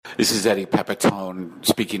This is Eddie Pepitone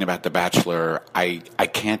speaking about The Bachelor. I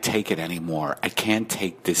can't take it anymore. I can't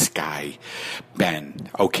take this guy,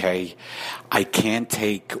 Ben, okay? I can't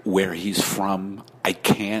take where he's from. I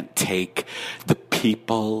can't take the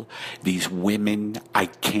people, these women. I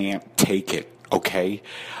can't take it, okay?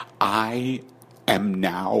 I am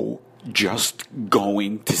now just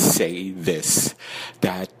going to say this,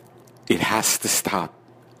 that it has to stop.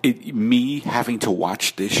 Me having to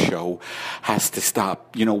watch this show has to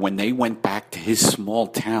stop. You know, when they went back to his small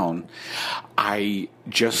town, I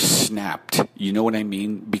just snapped. You know what I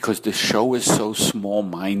mean? Because the show is so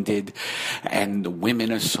small-minded, and the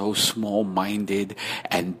women are so small-minded,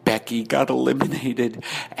 and Becky got eliminated,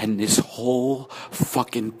 and this whole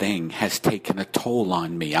fucking thing has taken a toll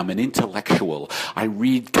on me. I'm an intellectual. I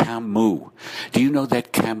read Camus. Do you know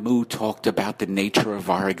that Camus talked about the nature of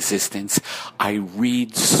our existence? I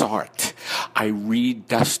read Sartre. I read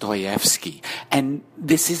Dostoevsky. And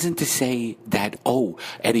this isn't to say that, oh,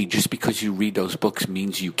 Eddie, just because you read those books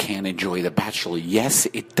means you can't enjoy The Bachelor. Yes,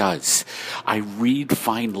 it does. I read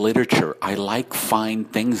fine literature. I like fine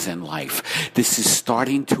things in life. This is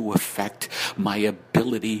starting to affect my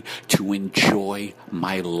ability to enjoy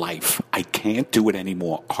my life. I can't do it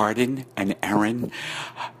anymore. Arden and Erin,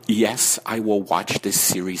 yes, I will watch this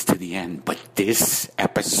series to the end, but this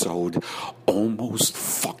episode almost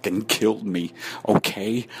fucking killed me,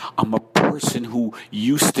 okay? I'm a person who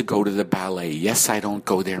used to go to the ballet. Yes, I don't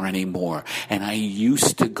go there anymore. And I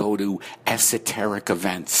used to go to esoteric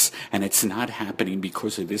events, and it's not happening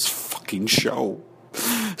because of this fucking show.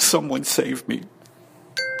 Someone save me.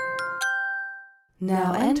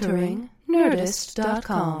 Now entering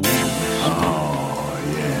Nerdist.com. Oh,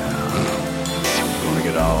 yeah. Gonna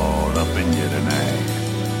get all up in you tonight.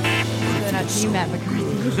 They're not you, Matt McCarthy.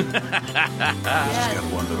 Just got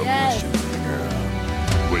one little question for you, girl.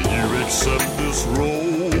 Will you accept this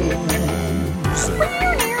rose?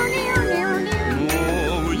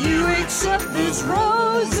 Oh, will you accept this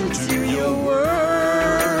rose into your world?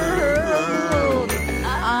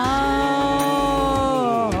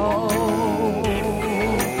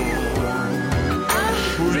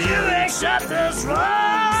 Will you accept this rose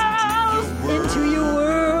Into your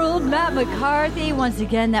world, Matt McCarthy. Once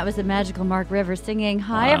again, that was the magical Mark Rivers singing.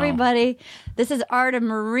 Hi, Wow. everybody. This is Arda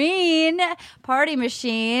Marine, Party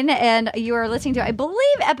Machine, and you are listening to, I believe,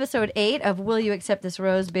 episode 8 of Will You Accept This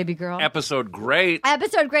Rose, Baby Girl? Episode great.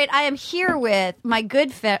 Episode great. I am here with my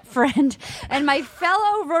good friend and my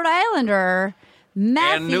fellow Rhode Islander,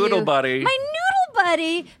 Matthew. And Noodle Buddy. My Noodle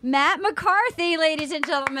Buddy, Matt McCarthy, ladies and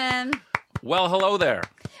gentlemen. Well, hello there.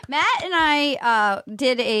 Matt and I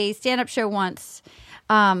did a stand-up show once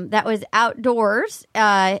that was outdoors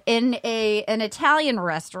in an Italian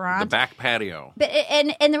restaurant. The back patio. But,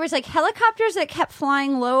 and there was like helicopters that kept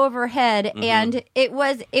flying low overhead, and it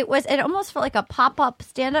almost felt like a pop-up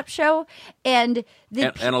stand-up show, and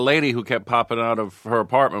And a lady who kept popping out of her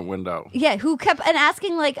apartment window. yeah, who kept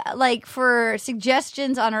asking like for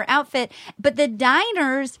suggestions on her outfit, but the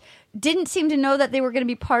diners didn't seem to know that they were going to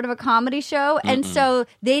be part of a comedy show, and so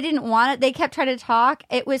they didn't want it. They kept trying to talk.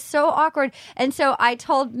 It was so awkward, and so I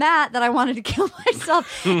told Matt that I wanted to kill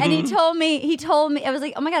myself, and he told me. I was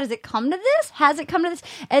like, oh my god, has it come to this? Has it come to this?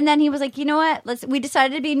 And then he was like, you know what? We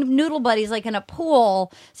decided to be noodle buddies, like in a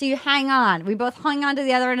pool. So you hang on. We both hung on to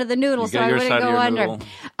the other end of the noodle, so I wouldn't go under.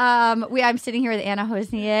 I'm sitting here with Anna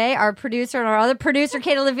Hosnier, our producer, and our other producer,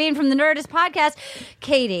 Katie Levine from the Nerdist podcast.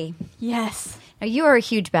 Katie. Yes. Now, you are a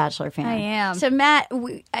huge Bachelor fan. I am. So, Matt,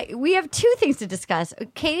 we have two things to discuss.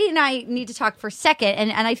 Katie and I need to talk for a second,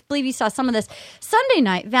 and I believe you saw some of this. Sunday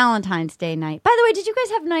night, Valentine's Day night. By the way, did you guys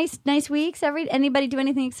have nice weeks? Anybody do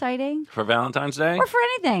anything exciting? For Valentine's Day? Or for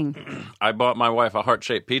anything? I bought my wife a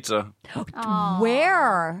heart-shaped pizza.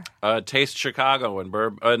 Where? Taste Chicago in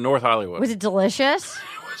North Hollywood. Was it delicious? It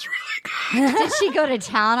was really good. Did she go to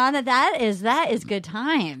town on it? That is good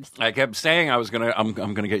times. I kept saying I'm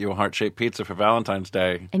gonna get you a heart-shaped pizza for Valentine's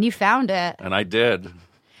Day, And you found it. and I did.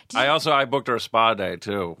 I booked her a spa day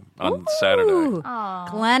too on Saturday.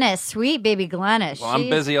 Glennis, sweet baby Glennis. Well, I'm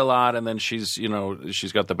busy a lot, and then she's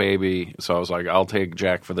got the baby, so I was like, I'll take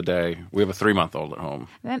Jack for the day. We have a 3-month-old at home.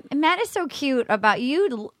 Matt is so cute about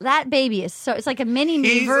you. That baby is it's like a mini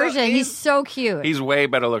me version. He's so cute. He's way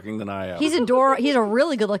better looking than I am. He's adorable. He's a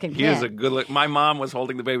really good looking kid. He is a good look. My mom was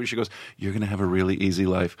holding the baby. She goes, "You're gonna have a really easy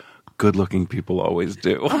life. Good looking people always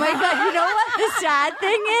do." Oh my god! You know what the sad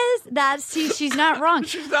thing is? That she's not wrong.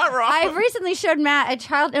 She's not wrong. I recently showed Matt a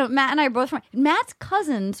child. Matt and I are both from Matt's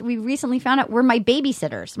cousins. We recently found out were my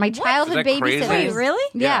babysitters. My childhood Is that crazy? babysitters. Wait, really?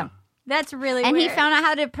 Yeah. That's really And weird. he found out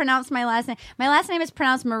how to pronounce my last name. My last name is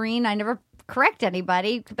pronounced Marine. I never correct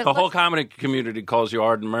anybody. But The whole comedy community calls you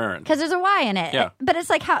Arden Mirren. because there's a Y in it. Yeah. But it's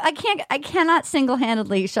like I cannot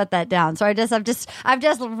single-handedly shut that down. So I've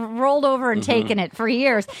just rolled over and taken it for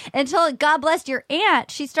years until, God bless your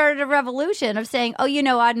aunt, she started a revolution of saying, "Oh, you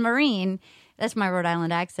know, Auden Marine." That's my Rhode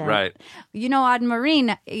Island accent. Right. You know, Auden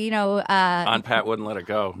Marine, Aunt Pat wouldn't let it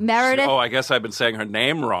go. Meredith. I guess I've been saying her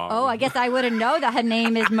name wrong. Oh, I guess I wouldn't know that her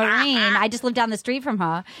name is Marine. I just live down the street from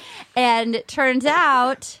her. And it turns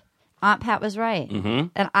out Aunt Pat was right. Mm-hmm.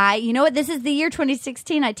 And you know what? This is the year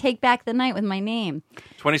 2016. I take back the night with my name.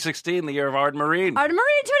 2016, the year of Arden Marine. Arden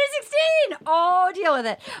Marine 2016. Oh, deal with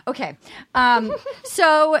it. Okay.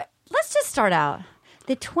 So let's just start out.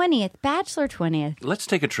 The 20th, Bachelor 20th. Let's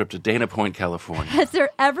take a trip to Dana Point, California. Has there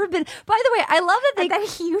ever been? By the way, I love that that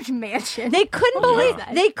huge mansion. They couldn't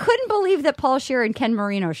believe that Paul Scheer and Ken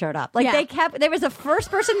Marino showed up. Like they was the first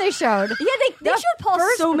person they showed. Yeah, they showed Paul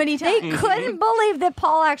so many times. They couldn't believe that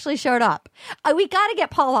Paul actually showed up. We got to get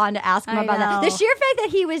Paul on to ask him about that. The sheer fact that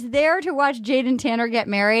he was there to watch Jade and Tanner get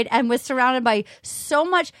married and was surrounded by so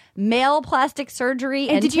much male plastic surgery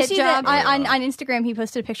and did you see jobs. that on Instagram? He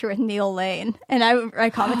posted a picture with Neil Lane, and I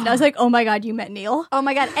commented. I was like, "Oh my god, you met Neil!" Oh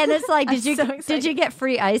my god! And it's like, did you get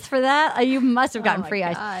free ice for that? You must have gotten free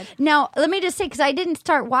ice. Now, let me just say, because I didn't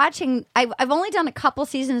start watching. I've only done a couple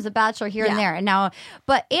seasons of Bachelor here and there, and now.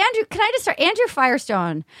 But Andrew, can I just start? Andrew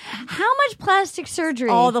Firestone, how much plastic surgery?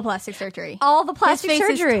 All the plastic surgery. All the plastic his face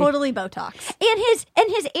surgery. Is totally Botox. And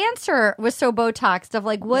his answer was so Botoxed of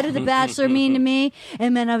like, what did The Bachelor mean to me?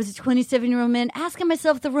 And man, I was a 27-year-old man asking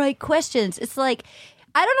myself the right questions. It's like,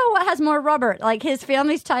 I don't know what has more rubber, like his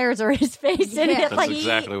family's tires or his face in it. That's like,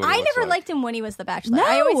 exactly what I it looks never like. liked him when he was the Bachelor. No.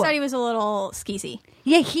 I always thought he was a little skeezy.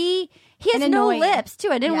 Yeah, he has And no annoying. lips too.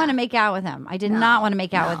 I didn't want to make out with him. I did not want to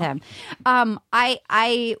make out with him.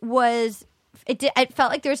 I was. It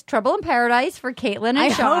felt like there was trouble in paradise for Caitlyn and I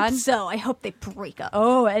Sean. hope so. I hope they break up.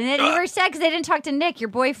 Oh, and then you were sad because they didn't talk to Nick, your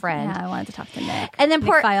boyfriend. Yeah, I wanted to talk to Nick. And then Nick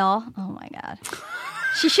poor File. Oh my god.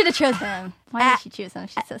 She should have chosen him. Why did she choose him?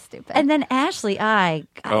 She's so stupid. And then Ashley,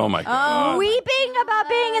 Oh my God. weeping about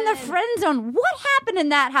being in the friend zone. What happened in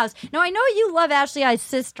that house? Now, I know you love Ashley I's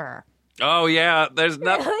sister. Oh, yeah. There's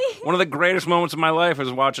nothing. One of the greatest moments of my life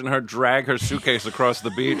is watching her drag her suitcase across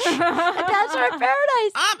the beach. Bachelor in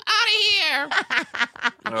Paradise. I'm out of here.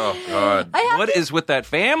 Oh, God. What is with that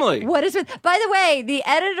family? What is with? By the way, the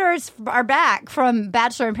editors are back from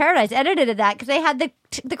Bachelor in Paradise. Edited that because they had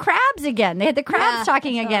the crabs again. They had the crabs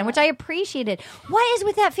talking again, which I appreciated. What is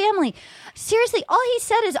with that family? Seriously, all he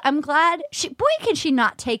said is, "I'm glad." Boy, can she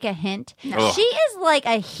not take a hint? No. She is like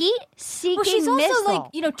a heat-seeking well, she's missile. also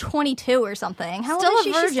like 22 or something. How Still old is a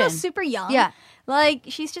she? She's virgin. still super young. Yeah. Like,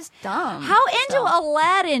 she's just dumb. How into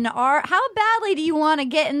Aladdin how badly do you want to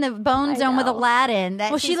get in the bone zone with Aladdin?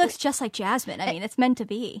 Well, she looks just like Jasmine. I mean, it's meant to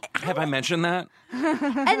be. Have I mentioned that? And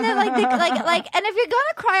then and if you're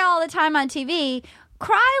gonna cry all the time on TV,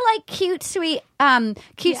 cry like cute sweet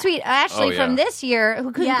Ashley from this year,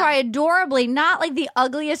 who can cry adorably, not like the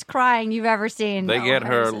ugliest crying you've ever seen. They get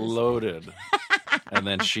her loaded, and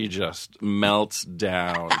then she just melts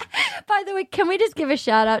down. By the way, can we just give a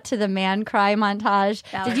shout out to the man cry montage?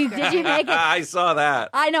 Did you make it? I saw that.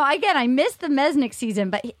 I know. Again, I missed the Mesnick season,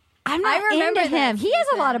 but I'm not into him. He has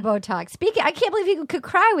a lot of Botox. Speaking, I can't believe he could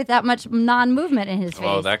cry with that much non-movement in his face.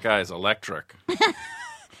 Oh, that guy's electric.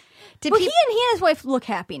 He and his wife look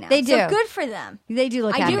happy now. They do. So good for them. They do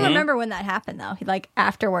look I happy. do remember when that happened, though. He,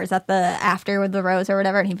 afterwards, at the after with the rose or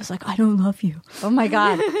whatever, and he was like, "I don't love you." Oh my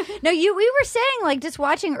God. No, we were saying, just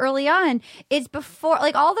watching early on, it's before,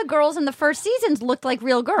 all the girls in the first seasons looked like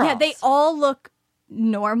real girls. Yeah, they all look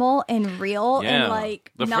normal and real Yeah. and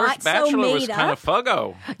the not first so Bachelor made was up. kind of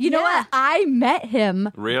fuggo. You know what? I met him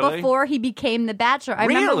before he became the Bachelor. I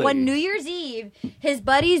remember one New Year's Eve, his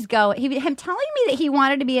buddies him telling me that he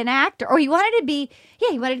wanted to be an actor, or he wanted to be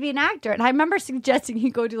an actor. And I remember suggesting he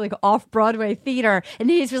go to off-Broadway theater, and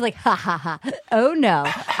he was like, ha ha ha, oh no,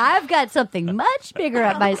 I've got something much bigger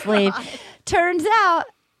up my sleeve. Turns out,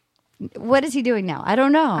 what is he doing now? I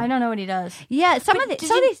don't know. I don't know what he does. Yeah, some of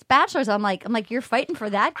these bachelors, I'm like, you're fighting for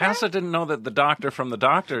that guy? I also didn't know that the doctor from The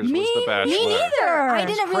Doctors was the Bachelor. Me neither. I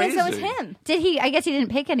didn't realize that was crazy. him. Did he? I guess he didn't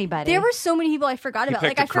pick anybody. There were so many people I forgot about.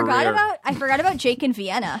 picked I a career. forgot about Jake and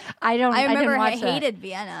Vienna. I remember I didn't watch hated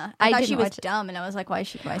Vienna. I I thought didn't she was watch it. dumb, and I was like, why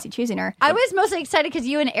is he choosing her? I was mostly excited because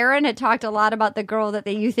you and Aaron had talked a lot about the girl that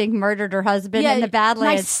you think murdered her husband in the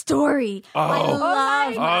Badlands. My story. Oh. I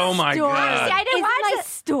love Oh, my story. God. See, I didn't Isn't watch my it.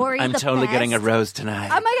 story. I'm the totally best? getting a rose tonight.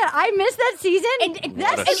 Oh my God, I missed that season. And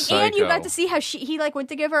What a you psycho. got to see how he went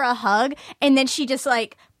to give her a hug, and then she just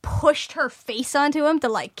pushed her face onto him to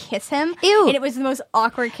like kiss him. Ew. And it was the most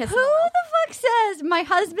awkward kiss. Who the fuck says my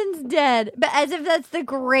husband's dead? But as if that's the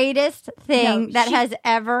greatest thing No, that she has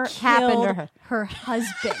ever happened to killed her. her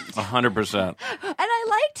husband. 100%. And I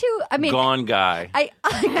like to. I mean, Gone guy. I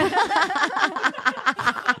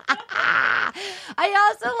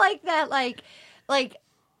also like that, like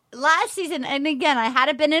last season, and again, I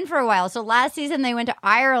hadn't been in for a while. So last season they went to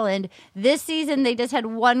Ireland. This season they just had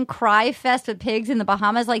one cry fest with pigs in the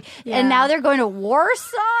Bahamas. And now they're going to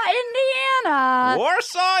Warsaw, Indiana.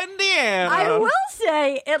 Warsaw, Indiana. I will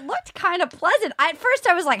say it looked kind of pleasant. At first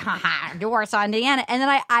I was like, haha, Warsaw, Indiana. And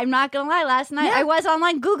then I'm not going to lie, last night I was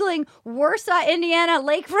online Googling Warsaw, Indiana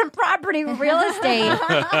lakefront property real estate. You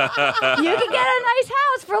can get a nice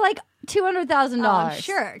house for like $200,000. I'm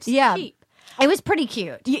sure. It's cheap. It was pretty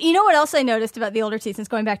cute. You know what else I noticed about the older seasons,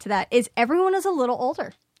 going back to that, is everyone was a little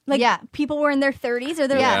older. Like, people were in their 30s or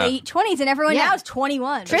their late 20s, and everyone now is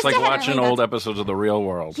 21. It's like watching old episodes of The Real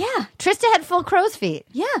World. Yeah. Trista had full crow's feet.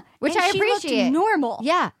 Yeah. Which and I she appreciate. looked normal.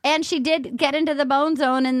 Yeah. And she did get into the bone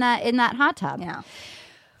zone in that hot tub. Yeah.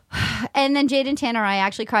 And then Jade and Tanner, I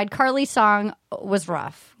actually cried. Carly's song was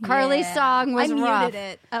rough. Carly's song was I rough. muted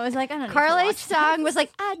it. I was like, I don't know. Carly's song was like,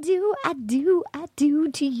 I do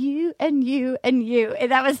to you and you and you.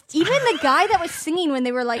 And that was even the guy that was singing when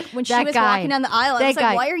they were like, when she was walking down the aisle, I was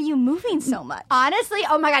like, why are you moving so much? Honestly,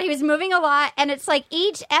 oh my God, he was moving a lot. And it's like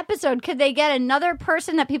each episode, could they get another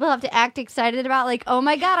person that people have to act excited about? Like, oh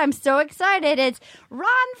my God, I'm so excited. It's Ron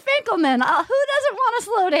Finkelman. Who doesn't want to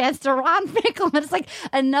slow dance to Ron Finkelman? It's like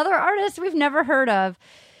another artist we've never heard of.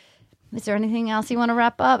 Is there anything else you want to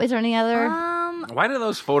wrap up? Is there any other? Why do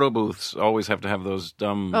those photo booths always have to have those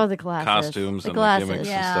dumb the glasses. costumes The and glasses. the gimmicks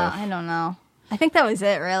Yeah, and stuff? I don't know. I think that was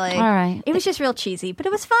it, really. All right. It was just real cheesy, but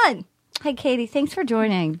it was fun. Hi, Katie. Thanks for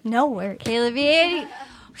joining. No worries. Kayla V.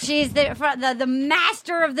 She's the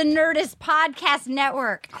master of the Nerdist Podcast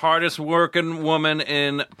Network. Hardest working woman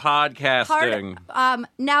in podcasting.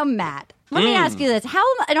 Now, Matt, let me ask you this: how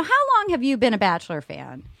long have you been a Bachelor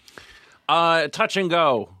fan? Touch and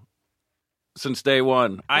go. Since day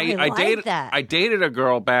one. I like dated that. I dated a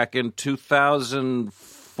girl back in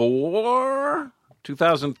 2004,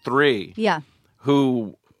 2003. Yeah.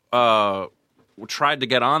 Who tried to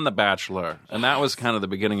get on The Bachelor, and that was kind of the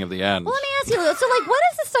beginning of the end. Well, let me ask you. So, what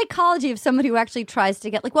is the psychology of somebody who actually tries to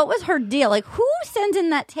get? What was her deal? Who sends in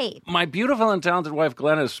that tape? My beautiful and talented wife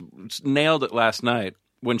Glennis nailed it last night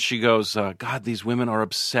when she goes, "God, these women are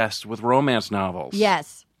obsessed with romance novels."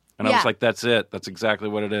 Yes. And I was like, that's it. That's exactly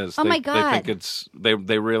what it is. Oh, my God. They think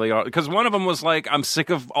they really are. Because one of them was like, I'm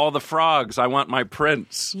sick of all the frogs. I want my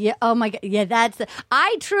prince. Yeah. Oh, my God. Yeah,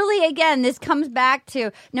 I truly, again, this comes back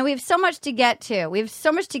to, now we have so much to get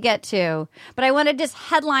to. But I want to just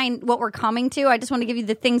headline what we're coming to. I just want to give you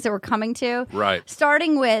the things that we're coming to. Right.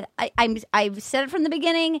 Starting with, I've said it from the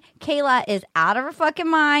beginning, Kayla is out of her fucking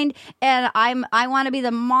mind. And I want to be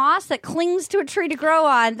the moss that clings to a tree to grow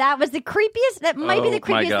on. That was the creepiest, that might be the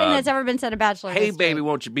creepiest thing that's ever been said in Bachelor Hey, history. baby,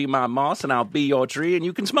 won't you be my moss and I'll be your tree and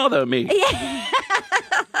you can smother me.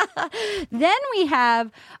 Then we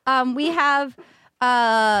have, oh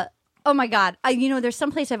my God, there's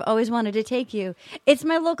someplace I've always wanted to take you. It's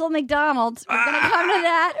my local McDonald's.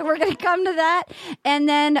 We're going to come to that. And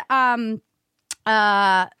then, and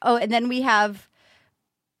then we have,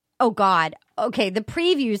 oh God. Okay, the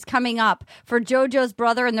previews coming up for JoJo's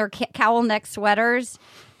brother and their cowl neck sweaters.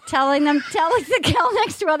 Telling the cowl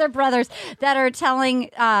next to other brothers that are telling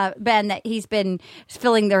Ben that he's been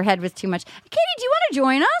filling their head with too much. Katie, do you want to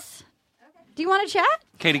join us? Okay. Do you want to chat?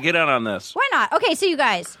 Katie, get in on this. Why not? Okay, so you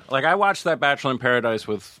guys. I watched that Bachelor in Paradise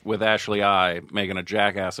with Ashley I making a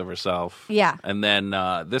jackass of herself. Yeah. And then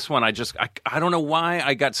this one, I don't know why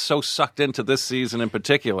I got so sucked into this season in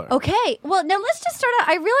particular. Okay. Well, now let's just start out.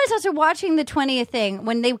 I realized after watching the 20th thing,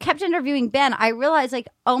 when they kept interviewing Ben, I realized,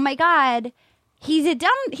 oh my God, he's a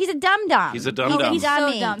dum-dum. He's a dum-dum. He's so dumb. He's Hello,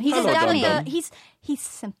 a dummy. dum-dum. He's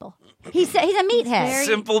simple. He's a meathead.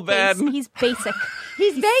 Simple Ben. He's basic.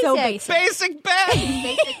 He's basic. So basic. Basic Ben.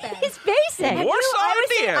 Basic Ben. He's basic. Warsaw,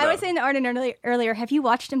 Indiana. I was saying to Arden earlier, have you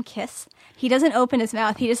watched him kiss? He doesn't open his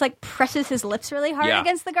mouth. He just presses his lips really hard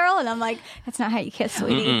against the girl. And I'm like, that's not how you kiss,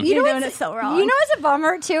 sweetie. You're doing it so wrong. You know what's a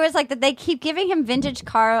bummer, too, is that they keep giving him vintage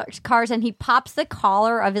cars and he pops the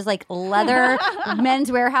collar of his leather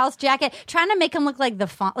Men's Warehouse jacket, trying to make him look like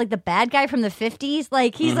the bad guy from the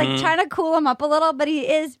 50s. He's trying to cool him up a little, but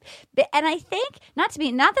he is. And I think, not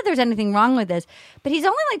that there's anything wrong with this, but he's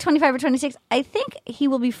only 25 or 26. I think he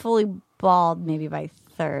will be fully bald maybe by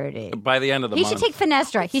 30. By the end of the He month. should take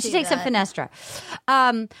Fenestra. He should take some Fenestra.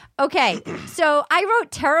 Okay, so I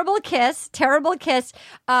wrote terrible kiss.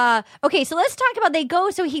 Okay, so let's talk about they go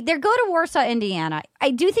to Warsaw, Indiana.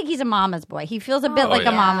 I do think he's a mama's boy. He feels a bit like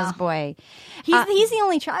a mama's boy. He's the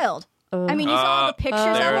only child. I mean, you saw all the pictures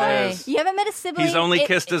of there him. it is. You haven't met a sibling. He's only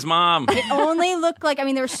kissed his mom. It only looked like, I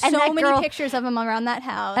mean, there were so that many girl- pictures of him around that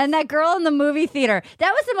house. And that girl in the movie theater.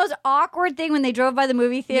 That was the most awkward thing when they drove by the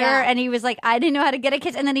movie theater and he was like, I didn't know how to get a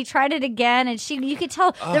kiss. And then he tried it again and you could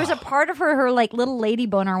tell there was a part of her like little lady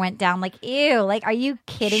boner went down. Like, ew, like, are you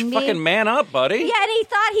kidding me? Fucking man up, buddy. Yeah, and he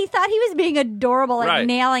thought he was being adorable, like Right.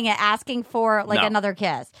 nailing it, asking for like No. another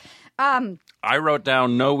kiss. I wrote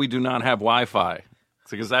down, no, we do not have Wi-Fi.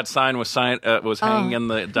 Because that sign was hanging in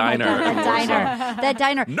the diner. That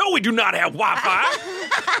diner. No, we do not have Wi-Fi.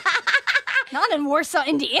 Not in Warsaw,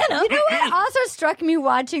 Indiana. You know what also struck me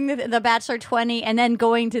watching the Bachelor 20 and then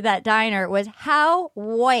going to that diner was how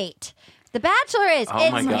white The Bachelor is.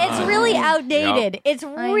 Oh my God. It's really outdated. Yep. It's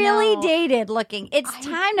really dated looking. It's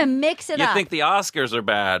time to mix it You up. think the Oscars are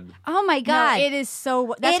bad. Oh my No, God. it is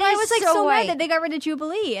so. That's It why I is was like so so white. mad that they got rid of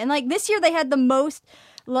Jubilee, and like this year they had the most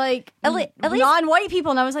like At least- non-white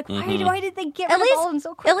people, and I was like, why did they get rid of all of them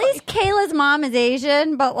so quickly? At least Kayla's mom is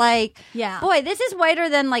Asian, but like, Yeah. boy, this is whiter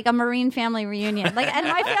than like a Marine family reunion. Like, and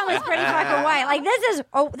my family's pretty fucking white. Like, this is.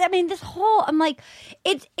 Oh, I mean, this whole. I'm like,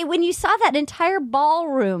 when you saw that entire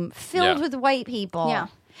ballroom filled with white people. Yeah.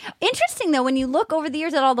 Interesting though, when you look over the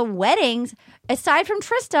years at all the weddings, aside from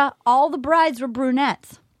Trista, all the brides were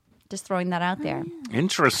brunettes. Just throwing that out there.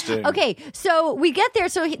 Interesting. Okay, so we get there.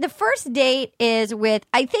 So the first date is with,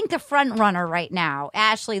 I think, the front runner right now,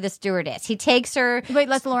 Ashley, the stewardess. He takes her. Wait,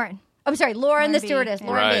 that's Lauren. I'm sorry, Lauren the B. stewardess. Yeah.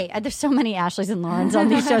 Lauren Right. B. There's so many Ashleys and Laurens on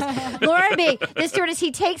these shows. Lauren B. the stewardess. He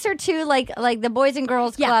takes her to like the Boys and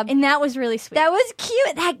Girls Club. and that was really sweet. That was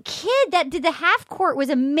cute. That kid that did the half court was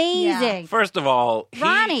amazing. First of all,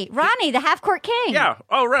 Ronnie, the half court king. Yeah.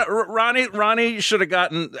 Oh, Ronnie should have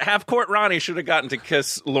gotten half court. Ronnie should have gotten to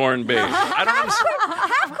kiss Lauren B. I don't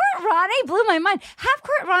understand. Half court Ronnie blew my mind. Half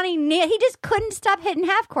court Ronnie, he just couldn't stop hitting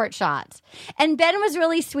half court shots. And Ben was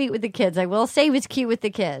really sweet with the kids. I will say he was cute with the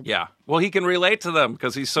kids. Yeah. Well, he can relate to them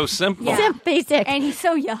because he's so simple. Basic. and he's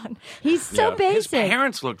so young. He's so Yeah. basic. His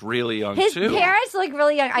parents looked really young His too. parents look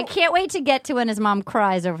really young. I can't wait to get to when his mom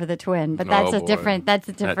cries over the twin. But that's Oh, a boy. different. That's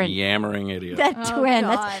a That different. yammering idiot. That twin.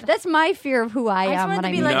 God. That's my fear of who I I just am wanted when to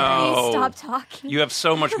I be meet. like, No. please stop talking. You have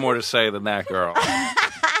so much more to say than that girl.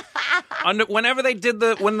 Whenever they did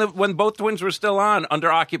when both twins were still on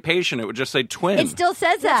under occupation, it would just say twin. It still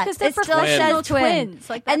says that. 'cause they're It still professional says twin. twins.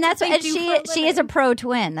 Like, and that's that's what what they do for a she is a pro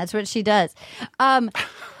twin. That's what she does.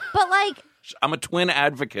 But like, I'm a twin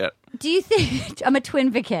advocate. do you think I'm a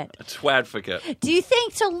twinvocate? A twadvocate. Do you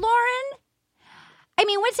think so, Lauren? I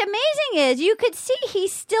mean, what's amazing is you could see he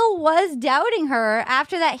still was doubting her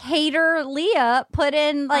after that hater Leah put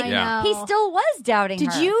in. Like, I know. he still was doubting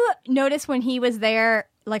her. Did you notice when he was there,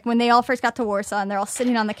 like when they all first got to Warsaw and they're all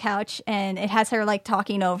sitting on the couch and it has her like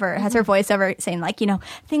talking over, it has her voiceover saying like,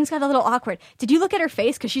 things got a little awkward. Did you look at her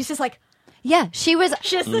face? Because she's just like, Yeah, she was.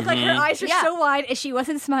 she just looked like her eyes were so wide and she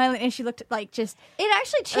wasn't smiling and she looked like just It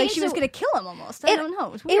actually changed. like she was the- going to kill him almost. I don't know.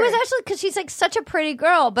 It was It weird. was actually because she's like such a pretty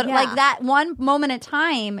girl, but Yeah. like that one moment in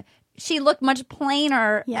time, she looked much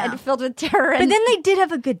plainer and filled with terror. But And then they did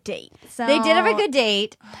have a good date. So they did have a good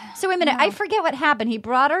date. So wait a minute, I forget what happened. He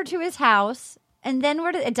brought her to his house, and then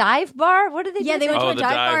where did a dive bar? What did they? Yeah, do? they went to Oh, a the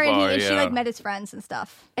dive dive bar, bar, and she yeah. like met his friends and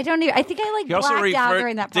stuff. I don't even. I think I like He also blacked out referred.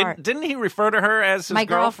 during that part. Didn't he refer to her as his My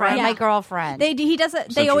girlfriend. Yeah. My girlfriend. He does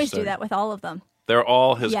it. They always do interesting. that with all of them. They're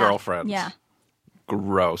all his Yeah. girlfriends. Yeah.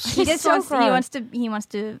 Gross. He just so wants to, gross. he wants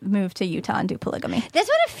to move to Utah and do polygamy. That's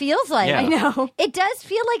what it feels like. Yeah. I know. It does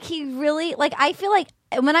feel like he really like. I feel like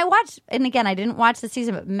when I watched, and again, I didn't watch the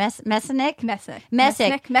season, but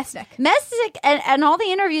Messick, and all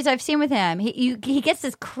the interviews I've seen with him, he gets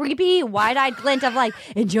this creepy, wide-eyed glint of like,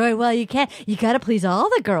 enjoy while you can. You got to please all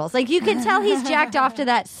the girls. Like you can tell he's jacked off to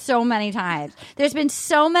that so many times. There's been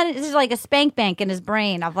so many. This is like a spank bank in his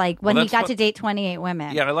brain of like when he that's got what- to date 28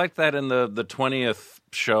 women. Yeah, I like that in the 20th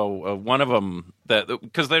show. One of them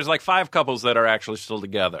because there's like 5 couples that are actually still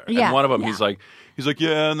together. Yeah. And one of them, he's like,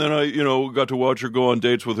 yeah, and then I, got to watch her go on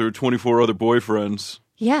dates with her 24 other boyfriends.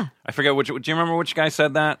 Yeah. I forget which. Do you remember which guy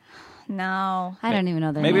said that? No. I don't even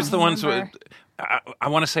know their Maybe names. it's the ones who. remember. I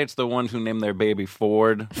want to say it's the ones who named their baby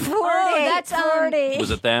Ford. Oh, that's 40. Was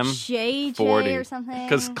it them? JJ 40. or something.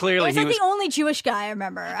 Because clearly It's he like was. the only Jewish guy I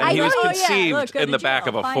remember. And he was Oh, yeah, conceived look, go in to the back jail,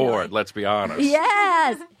 of a finally. Ford. Let's be honest.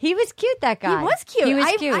 Yes, he was cute. That guy. He was cute. He was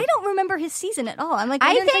cute. I don't remember his season at all. I'm like,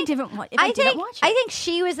 I I think didn't watch it. I think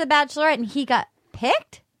she was the Bachelorette and he got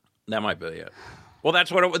picked. That might be it. Well,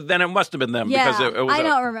 that's what it was. Then it must have been them Yeah, because it was. I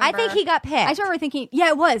don't remember. I think he got picked. I just remember thinking, yeah,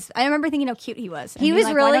 it was. I remember thinking how cute he was. And He being was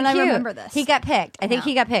like, really why don't cute. I remember this? He got picked. I think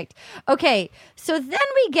he got picked. Okay, so then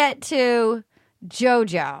we get to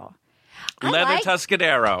JoJo. Leather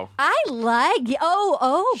Tuscadero. I like.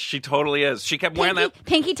 Oh. She totally is. She kept wearing that.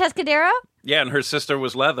 Pinky Tuscadero? Yeah, and her sister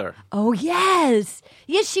was Leather. Oh, yes.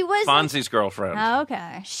 Yes, she was. Fonzie's girlfriend. Oh,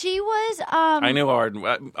 okay. She was. I knew Ard.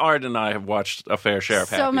 Ard and I have watched a fair share of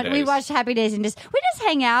Happy much. Days. We watched Happy Days and we just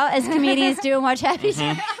hang out as comedians do and watch Happy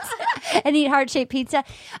Days and eat heart-shaped pizza.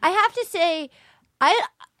 I have to say,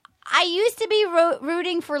 I used to be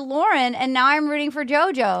rooting for Lauren, and now I'm rooting for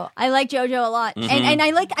JoJo. I like JoJo a lot, and I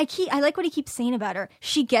like what he keeps saying about her.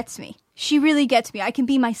 She gets me. She really gets me. I can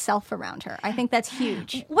be myself around her. I think that's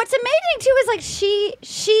huge. What's amazing too is like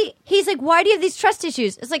he's like, why do you have these trust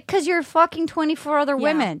issues? It's like, because you're fucking 24 other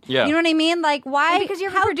women. Yeah. You know what I mean? Like, why? And because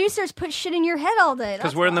your producers put shit in your head all day.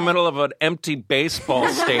 Because we're in the middle of an empty baseball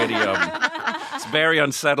stadium. It's very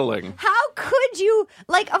unsettling. How could you,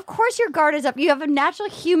 like, of course your guard is up. You have a natural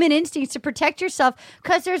human instinct to protect yourself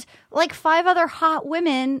because there's like 5 other hot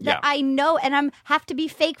women that I know and have to be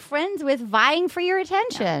fake friends with vying for your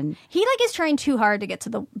attention. He like is trying too hard to get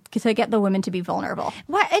the women to be vulnerable.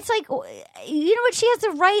 What? It's like, you know what? She has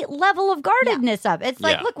the right level of guardedness up. It's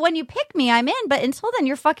like, look, when you pick me, I'm in, but until then,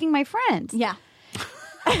 you're fucking my friends. Yeah.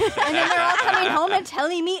 And then they're all coming home and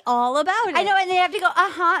telling me all about it. I know, and they have to go,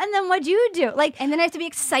 and then what'd you do? Like, and then I have to be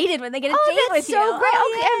excited when they get a date that's with you. so great.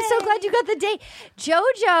 Oh, okay, I'm so glad you got the date.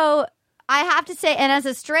 JoJo, I have to say, and as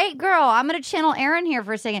a straight girl, I'm going to channel Erin here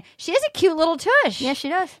for a second. She has a cute little tush. Yeah, she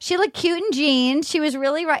does. She looked cute in jeans. She was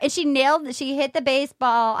really right. And she hit the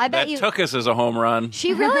baseball. I bet that took us as a home run.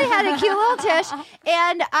 She really had a cute little tush.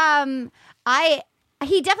 And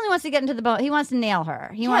he definitely wants to get into the bone. He wants to nail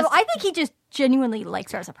her. I think he just genuinely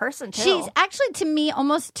likes her as a person too. She's actually, to me,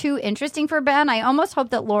 almost too interesting for Ben. I almost hope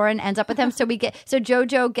that Lauren ends up with him so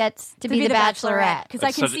JoJo gets to be the Bachelorette. Because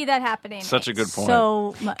I can see that happening. Such a good point.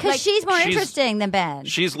 So because she's more interesting than Ben.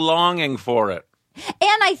 She's longing for it. And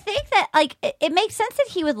I think that it makes sense that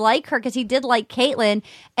he would like her because he did like Caitlyn,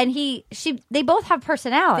 and they both have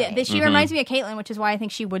personality. Yeah, she reminds me of Caitlyn, which is why I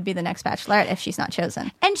think she would be the next Bachelorette if she's not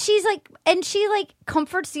chosen. And she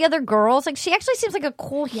comforts the other girls. Like, she actually seems like a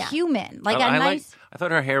cool human, like a nice. I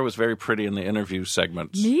thought her hair was very pretty in the interview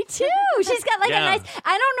segments. Me too. She's got like a nice.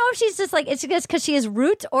 I don't know if she's just like it's just because she has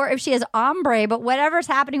roots or if she has ombre, but whatever's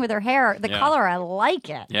happening with her hair, the color, I like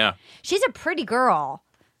it. Yeah, she's a pretty girl.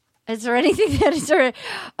 Is there anything that is sort of,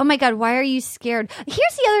 oh my God, why are you scared?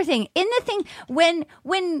 Here's the other thing. In the thing, when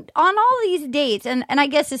on all these dates, and I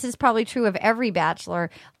guess this is probably true of every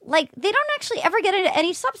bachelor, like, they don't actually ever get into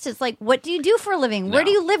any substance. Like, what do you do for a living? Where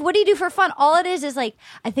do you live? What do you do for fun? All it is like,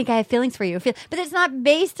 I think I have feelings for you. But it's not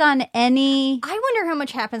based on any. I wonder how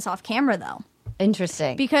much happens off camera, though.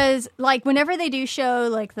 Interesting. Because, like, whenever they do show,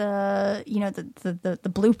 like, the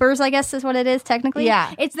bloopers, I guess is what it is, technically.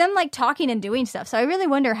 Yeah. It's them, like, talking and doing stuff. So I really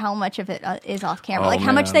wonder how much of it is off camera. Oh,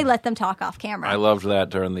 how much they let them talk off camera. I loved that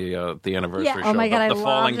during the anniversary show. Oh, my God, the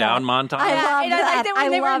falling down montage. I love that. I liked it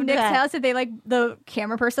when they were in loved Nick's that. house and they, like, the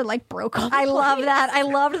camera person, like, broke all the I love plates. that. I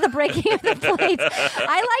loved the breaking of the plates.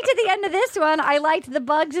 I liked at the end of this one, I liked the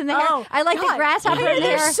bugs in the hair. I liked the grasshopper in the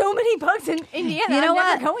hair. There's so many bugs in Indiana. You know I'm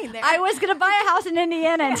what? never going there. I was going to buy a house in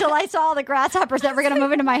Indiana until I saw the grasshoppers that were going to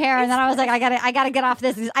move into my hair, and then I was like, I gotta get off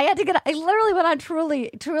this. I literally went on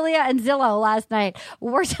Trulia and Zillow last night.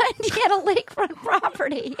 Worked on Indiana lakefront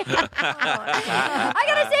property. I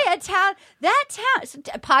gotta say, that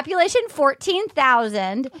town, population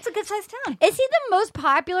 14,000. It's a good sized town. Is he the most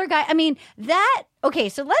popular guy? I mean, okay,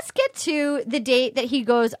 so let's get to the date that he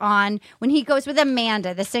goes on when he goes with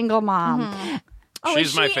Amanda, the single mom. Mm-hmm.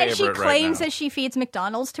 She's my favorite and she right claims now. that she feeds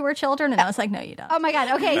McDonald's to her children, and I was like, no, you don't. Oh my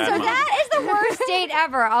God. Okay, so that is the worst date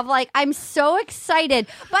ever of like, I'm so excited.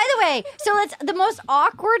 By the way, so let's, the most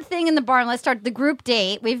awkward thing in the barn, let's start the group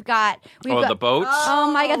date. We've got the boats?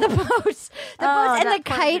 Oh my God, the boats. The boats and the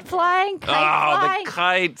kite flying. The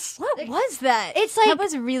kites. What was that? It's like, that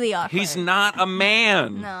was really awkward. He's not a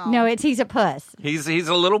man. No, he's a puss. He's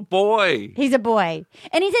a little boy. He's a boy.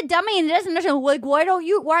 And he's a dummy and he doesn't understand, like, why are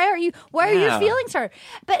you feeling her?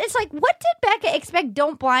 But it's like, what did Becca expect?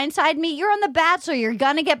 Don't blindside me. You're on The Bachelor. You're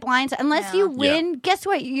going to get blindsided. Unless you win, guess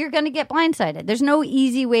what? You're going to get blindsided. There's no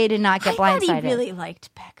easy way to not get blindsided. I thought he really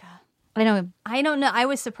liked Becca. I know. I don't know. I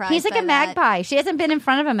was surprised. He's like a magpie. She hasn't been in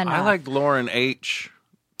front of him enough. I liked Lauren H.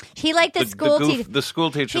 He liked the school teacher. The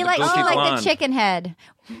school teacher. He liked the chicken head.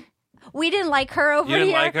 We didn't like her over You didn't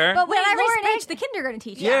here. like her? But when I Lauren respect H., the kindergarten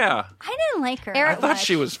teacher. Yeah. I didn't like her. I thought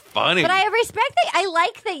she was funny. But I respect that. I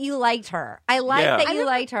like that you liked her. I like that you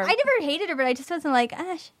liked her. I never hated her, but I just wasn't like,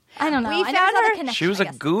 I don't know. We I never found saw the her- connection, She was I a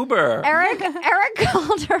guess. goober. Eric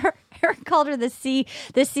called her. Eric called her the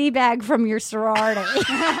sea bag from your sorority.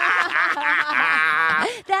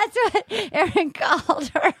 That's what Eric called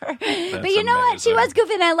her. But you know what? She was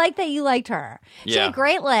goofy, and I like that you liked her. She Yeah. had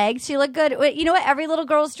great legs. She looked good. You know what? Every little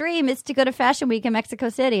girl's dream is to go to Fashion Week in Mexico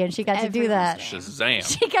City, and she got to do that. Shazam.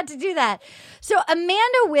 She got to do that. So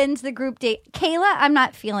Amanda wins the group date. Kayla, I'm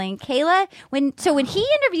not feeling. Kayla, when he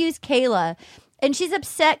interviews Kayla, and she's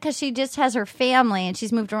upset because she just has her family and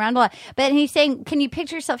she's moved around a lot. But he's saying, "Can you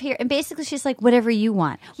picture yourself here?" And basically, she's like, "Whatever you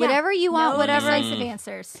want, whatever you want, No whatever." decisive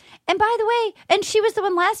answers. And by the way, and she was the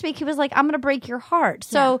one last week. He was like, "I'm going to break your heart."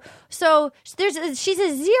 So she's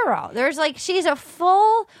a 0. There's like she's a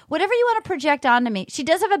full whatever you want to project onto me. She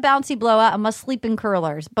does have a bouncy blowout and must sleep in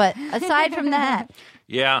curlers. But aside from that.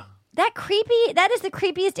 Yeah. That is the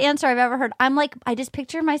creepiest answer I've ever heard. I'm like, I just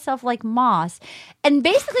picture myself like moss. And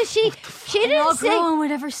basically she didn't say, on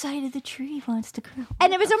whatever side of the tree wants to grow.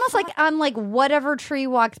 and it was almost like I'm like whatever tree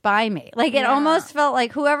walks by me. Like it almost felt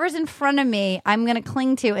like whoever's in front of me, I'm going to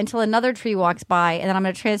cling to until another tree walks by, and then I'm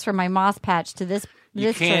going to transfer my moss patch to this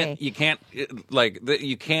tree. You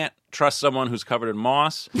can't trust someone who's covered in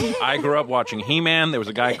moss. I grew up watching He-Man. There was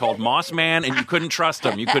a guy called Moss Man, and you couldn't trust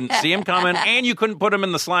him. You couldn't see him coming, and you couldn't put him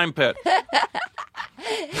in the slime pit.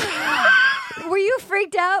 Were you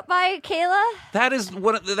freaked out by Kayla? That is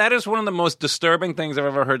one of the most disturbing things I've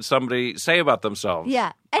ever heard somebody say about themselves.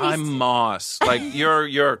 Yeah. And I'm moss. Like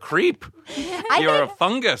you're a creep. You're a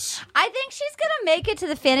fungus. I think she's going to make it to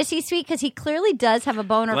the fantasy suite because he clearly does have a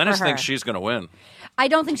boner Glennis for her. thinks she's going to win. I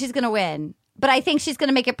don't think she's going to win, but I think she's going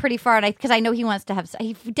to make it pretty far, because I know he wants to have.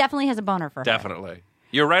 He definitely has a boner for her. Definitely.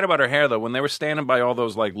 You're right about her hair, though. When they were standing by all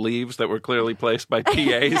those like leaves that were clearly placed by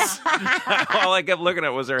PAs, all I kept looking at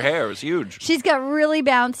was her hair. It was huge. She's got really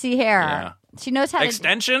bouncy hair. Yeah. She knows how to.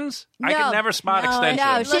 Extensions? I No. can never spot extensions.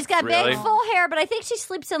 No, she's got Really? big full hair, but I think she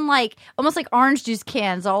sleeps in like almost like orange juice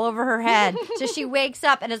cans all over her head. So she wakes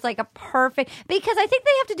up and it's like a perfect, because I think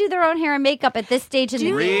they have to do their own hair and makeup at this stage in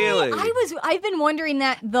the Really? I've been wondering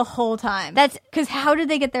that the whole time. That's because how did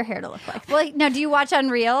they get their hair to look like that? well. Now, do you watch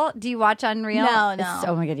Unreal? No.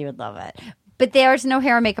 Oh my god, you would love it. But there's no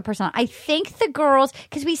hair and makeup person. I think the girls,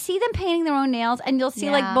 because we see them painting their own nails, and you'll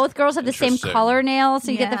see like both girls have the same Interesting. color nails,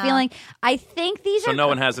 so you get the Yeah. feeling. I think these So are. no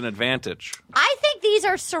one has an advantage. I think these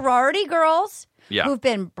are sorority girls Yeah. who've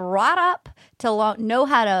been brought up to know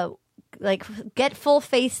how to like get full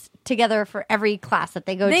face together for every class that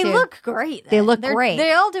they go They to. look great. They look They're- great.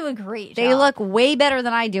 They all do a great They job. look way better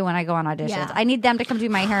than I do when I go on auditions. Yeah. I need them to come do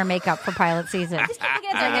my hair and makeup for pilot season. I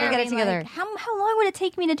gotta get it together. how long would it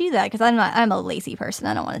take me to do that? Because I'm a lazy person.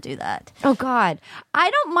 I don't want to do that. Oh God,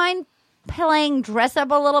 I don't mind playing dress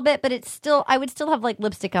up a little bit, but I would still have like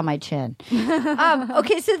lipstick on my chin.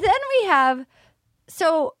 Okay, so then we have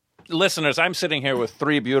Listeners, I'm sitting here with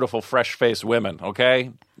 3 beautiful, fresh-faced women,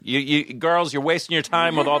 okay? You girls, you're wasting your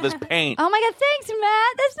time with all this paint. Oh my God, thanks,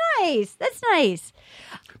 Matt. That's nice.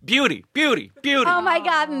 Beauty. Oh my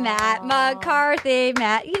God, Matt McCarthy.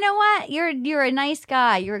 Matt, you know what? You're a nice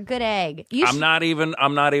guy. You're a good egg. I'm not even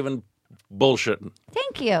bullshitting.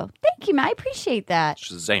 Thank you, Matt. I appreciate that.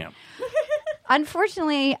 Shazam.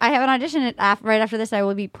 Unfortunately, I have an audition right after this. I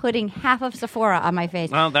will be putting half of Sephora on my face.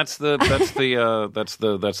 Well, that's the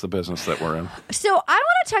business that we're in. So I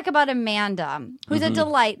want to talk about Amanda, who's a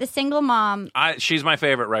delight, the single mom. She's my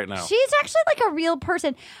favorite right now. She's actually like a real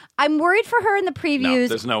person. I'm worried for her in the previews. No,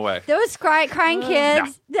 there's no way. Those crying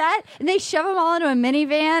kids, and they shove them all into a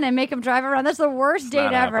minivan and make them drive around. That's the worst date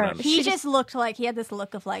not ever. happening. He just looked like he had this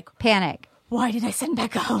look of like, Panic. why did I send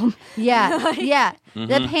Becca home? Yeah, Mm-hmm.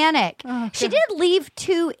 the panic. She did leave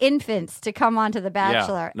 2 infants to come onto The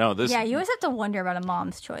Bachelor. Yeah. No, this. Yeah, you always have to wonder about a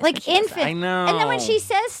mom's choice. when Like she does infant. that. I know. And then when she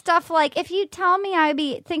says stuff like, if you tell me I'd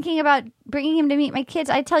be thinking about bringing him to meet my kids,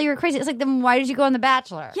 I tell you you're crazy. It's like, then why did you go on The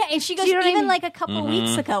Bachelor? Yeah, and she goes You know what I even mean? like a couple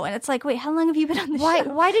weeks ago, and it's like, wait, how long have you been on the Why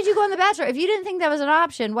show? did you go on The Bachelor? If you didn't think that was an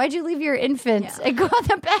option, why'd you leave your infants and go on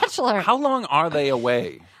The Bachelor? How long are they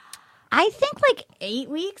away? I think like 8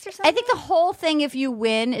 weeks or something? I think the whole thing, if you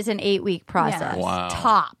win, is an 8-week process. Yes. Wow.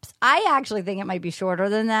 Tops. I actually think it might be shorter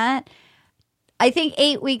than that. I think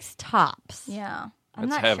 8 weeks tops. Yeah. I'm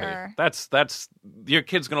That's not heavy. sure. That's your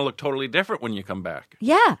kid's going to look totally different when you come back.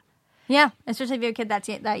 Yeah. Yeah, especially if you have a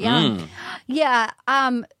kid that young. Yeah.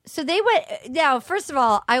 So they went. Now, first of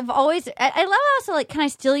all, I love also like, can I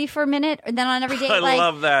steal you for a minute? And then on every date, I like,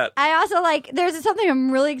 love that. I also like. There's something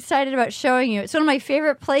I'm really excited about showing you. It's one of my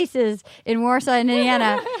favorite places in Warsaw,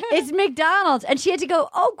 Indiana. It's McDonald's, and she had to go.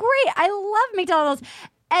 Oh, great! I love McDonald's.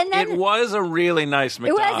 And then it was a really nice it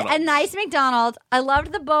McDonald's. was a nice McDonald's. I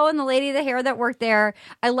loved the beau and the lady of the hair that worked there.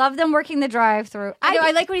 I loved them working the drive-through. I know.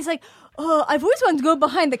 I like when he's like, "Oh, I've always wanted to go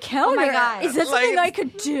behind the counter. my God. Is that something I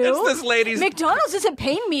could do?" It's this lady's... McDonald's isn't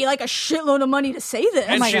paying me like a shitload of money to say this.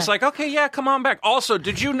 And she's like, okay, yeah, come on back. Also,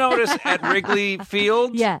 did you notice at Wrigley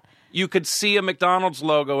Field? Yeah. You could see a McDonald's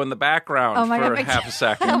logo in the background for half a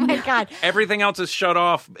second. Oh my God. Everything else is shut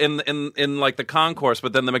off in like the concourse,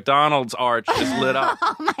 but then the McDonald's arch is lit up.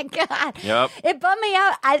 Oh my God. Yep. It bummed me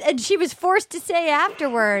out. And she was forced to say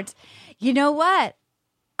afterwards, you know what?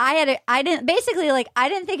 I didn't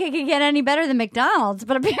think it could get any better than McDonald's,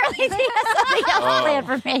 but apparently they have something else planned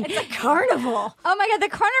for me. It's a carnival. Oh my God, the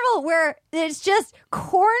carnival where it's just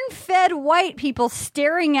corn-fed white people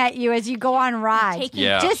staring at you as you go on rides. Taking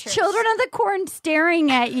Yeah. Just pictures. children of the corn staring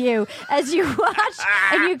at you as you watch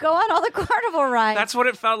and you go on all the carnival rides. That's what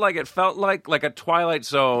it felt like. It felt like a Twilight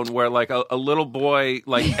Zone where like a little boy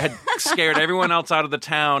like had scared everyone else out of the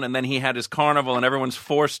town, and then he had his carnival, and everyone's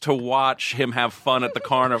forced to watch him have fun at the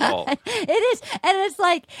carnival. It is, and it's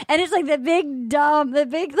like the big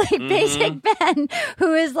basic Ben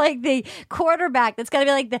who is like the quarterback. That's got to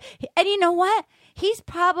be like and you know what? He's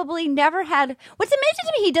probably never had. What's amazing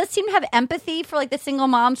to me, he does seem to have empathy for like the single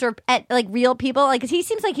moms or like real people. Like, 'cause he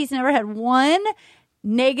seems like he's never had one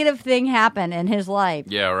negative thing happen in his life.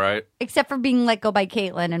 Yeah, right. Except for being let go by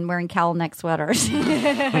Caitlin and wearing cowl neck sweaters.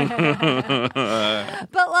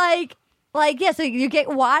 But yeah, so you get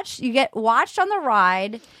watched on the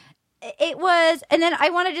ride. It was, and then I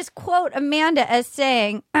want to just quote Amanda as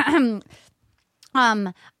saying, I'm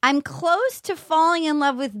close to falling in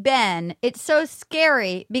love with Ben. It's so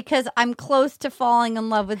scary because I'm close to falling in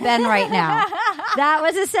love with Ben right now. That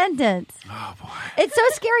was a sentence. Oh boy. It's so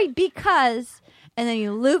scary because, and then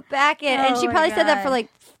you loop back in, and she my probably said that God. for like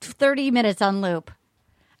 30 minutes on loop.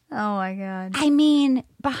 Oh my God. I mean,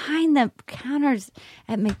 behind the counters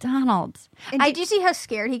at McDonald's. And did you see how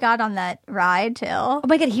scared he got on that ride too? Oh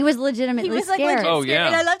my God, he was legitimately He was like scared. legit Oh, scared. yeah.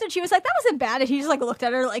 And I loved that she was like, that wasn't bad. And he just like looked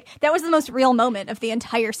at her like that was the most real moment of the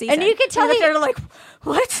entire season. And you could tell he looked he- at her like,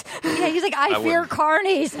 what? Yeah, he's like, I fear wouldn't.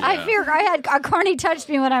 carnies. I had a carny touched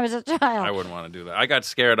me when I was a child. I wouldn't want to do that. I got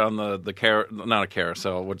scared on the not a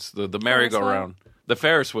carousel. What's the merry-go-round? The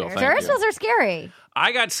Ferris wheel. Ferris wheels are scary.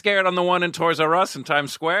 I got scared on the one in Toys R Us in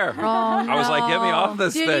Times Square. I was like, get me off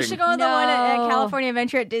this Dude, thing. you should go on the one at No. California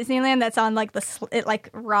Adventure at Disneyland that's on like it like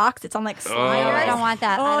rocks. It's on like sliders. I don't want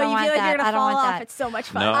that. Oh, I don't you want feel like that. you're gonna I don't fall want off. that. It's so much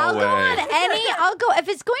fun. No. I'll go way. on if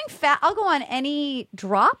it's going fast, I'll go on any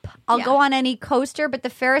drop. I'll Yeah. go on any coaster, but the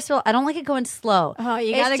Ferris wheel, I don't like it going slow. Oh,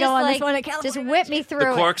 you It's gotta go just on this like, one at California Just whip me Adventure. through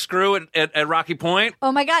The it. corkscrew at Rocky Point.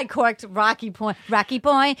 Oh my God, corked Rocky Point. Rocky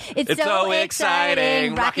Point. It's so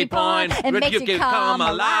exciting. Rocky Point. It makes you come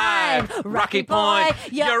alive. Rocky Point.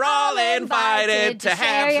 You're all invited to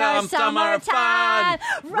share your have some summer fun.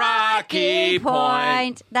 Rocky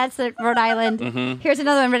Point. That's the Rhode Island. Mm-hmm. Here's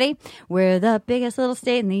another one. Ready? We're the biggest little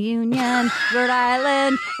state in the union. Rhode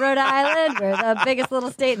Island. Rhode Island. We're the biggest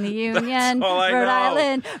little state in the union. all I Rhode know.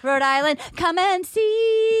 Island. Rhode Island. Come and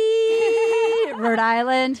see. Rhode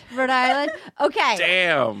Island. Rhode Island. Okay.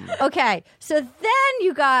 Damn. Okay. So then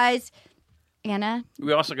you guys, Anna.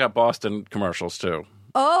 We also got Boston commercials too.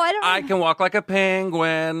 Oh, I can walk like a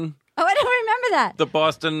penguin. Oh, I don't remember that. The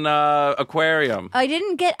Boston Aquarium. We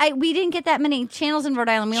didn't get that many channels in Rhode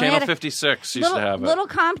Island. We only Channel had 56 used to have it. Little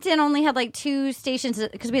Compton only had like 2 stations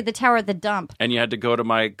because we had the tower at the dump. And you had to go to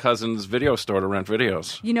my cousin's video store to rent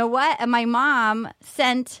videos. You know what? And my mom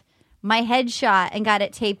sent my headshot and got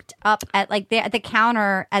it taped up at like at the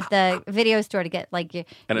counter at the video store to get like your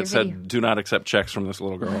And your it said, video. do not accept checks from this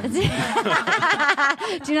little girl. Do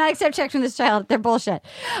not accept checks from this child. They're bullshit.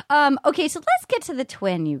 Okay, so let's get to the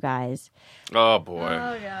twin, you guys. Oh, boy.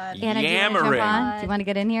 Oh God. Anna, do you want to jump Yammering. on? Do you want to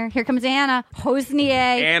get in here? Here comes Anna. Hosnier.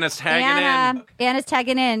 Anna's tagging in. Anna's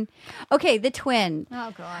tagging in. Okay, the twin.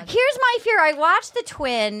 Oh God. Here's my fear. I watched the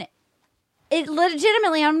twin. It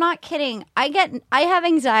legitimately, I'm not kidding. I have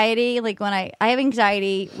anxiety. Like when I have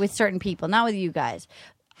anxiety with certain people, not with you guys.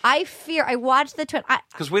 I watched the twin.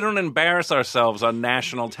 Because we don't embarrass ourselves on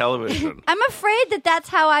national television. I'm afraid that that's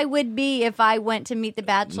how I would be if I went to meet the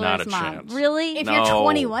Bachelor's Not a mom. chance. Really? If No. you're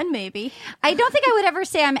 21, maybe. I don't think I would ever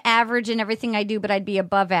say I'm average in everything I do, but I'd be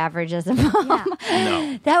above average as a mom.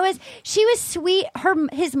 No. She was sweet.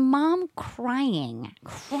 His mom crying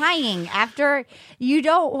after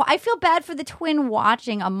I feel bad for the twin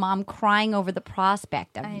watching a mom crying over the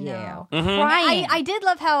prospect of I you. know. Mm-hmm. Crying. I did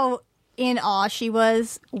love how in awe she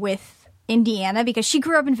was with Indiana because she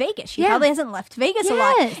grew up in Vegas. She Yeah. probably hasn't left Vegas a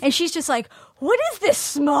lot. Yes. And she's just like, what is this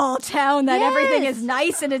small town that everything is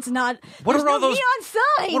nice and it's not? What there's are all no those neon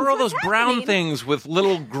signs? What are all those What's brown happening? things with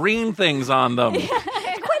little green things on them? Quite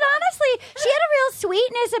honestly, she had a real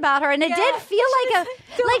sweetness about her, and it did feel like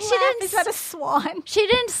She's had a swan. she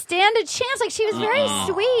didn't stand a chance. Like, she was very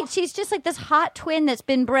sweet. She's just like this hot twin that's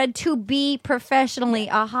been bred to be professionally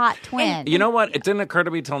a hot twin. You know what? It didn't occur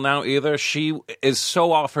to me till now either. She is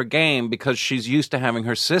so off her game because she's used to having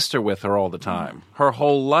her sister with her all the time, her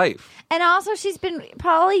whole life. And also, she's been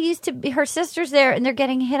probably used to her sister's there, and they're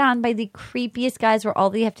getting hit on by the creepiest guys where all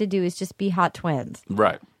they have to do is just be hot twins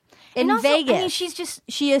Right. in And also, Vegas. I mean,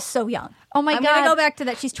 she is so young. Oh my I'm God. gonna go back to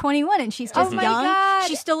that. She's 21 and she's just my young. God.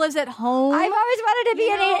 She still lives at home. I've always wanted to be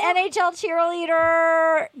You know? an NHL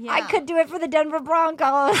cheerleader. Yeah. I could do it for the Denver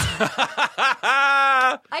Broncos.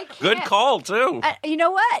 I can't. Good call too. You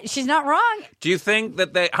know what? She's not wrong. Do you think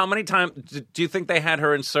that how many times do you think they had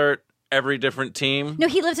her insert every different team? No,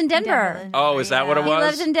 he lives in Denver. Oh, is that what it He was?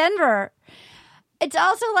 lives in Denver. It's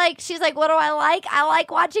also like, she's like, what do I like? I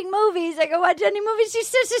like watching movies. I can watch any movies. She's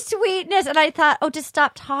such a sweetness. And I thought, just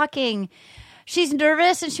stop talking. She's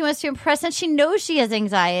nervous and she wants to impress, and she knows she has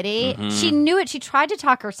anxiety. Mm-hmm. She knew it. She tried to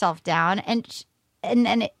talk herself down, and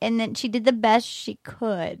then she did the best she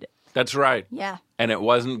could. That's right. Yeah. And it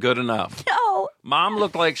wasn't good enough. No. Mom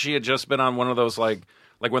looked like she had just been on one of those like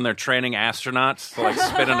when they're training astronauts to like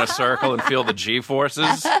spin in a circle and feel the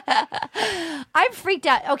G-forces. I'm freaked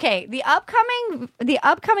out. Okay, the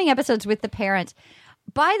upcoming episodes with the parents.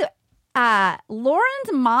 By the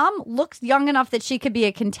Lauren's mom looks young enough that she could be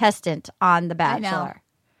a contestant on The I know. Bachelor.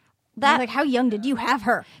 I'm like, how young did you have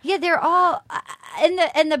her? Yeah, they're all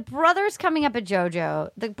and the brothers coming up at JoJo.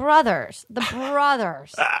 The brothers. What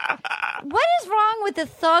is wrong with the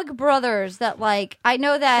Thug brothers? That like I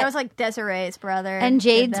know That was like Desiree's brother And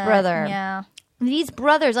Jade's did that. brother. Yeah. These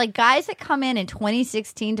brothers, like guys that come in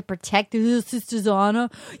 2016 to protect their sister's honor.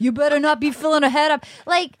 You better not be filling a head up.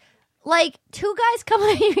 Like two guys coming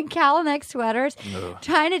at you in Cal-neck sweaters,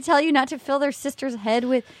 trying to tell you not to fill their sister's head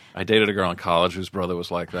with. I dated a girl in college whose brother was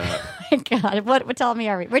like that. My God, what? Tell me,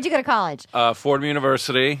 where'd you go to college? Fordham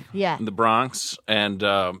University, Yeah. in the Bronx, and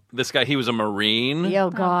this guy, he was a Marine, Oh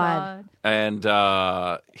God, and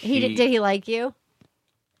did he like you?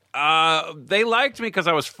 they liked me because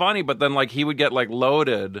I was funny, but then like he would get like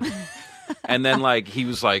loaded. And then, like, he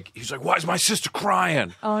was like, why is my sister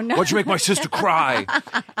crying? Oh, no. Why'd you make my sister cry?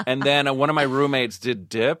 And then one of my roommates did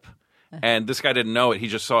dip, and this guy didn't know it. He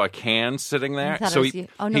just saw a can sitting there. thought it So was you.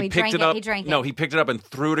 Oh, no, he picked drank it it. up. He drank it. No, he picked it up and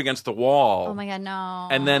threw it against the wall. Oh my God, no.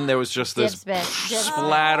 And then there was just this Dip spit. Dip spit.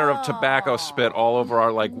 splatter of tobacco spit all over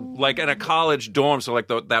our, like in a college dorm, so like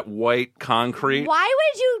that white concrete. Why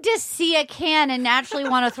would you just see a can and naturally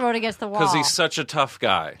want to throw it against the wall? Because he's such a tough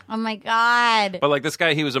guy. Oh my God. But like this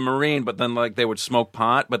guy, he was a Marine, but then like they would smoke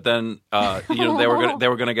pot, but then they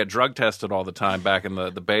were gonna get drug tested all the time back in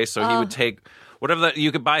the base. So he would take whatever that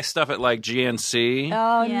you could buy stuff at like GNC.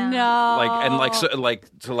 Oh Yeah. no. Like and like so, like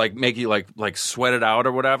to like make you like sweat it out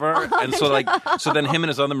or whatever, and so then him and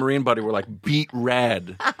his other Marine buddy were like beet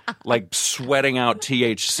red, like sweating out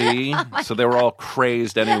THC. So they were all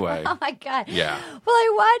crazed anyway. Oh my God. Yeah. Well,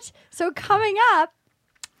 I watched. So coming up,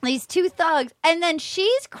 these two thugs, and then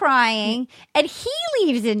she's crying, and he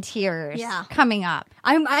leaves in tears. Yeah. Coming up.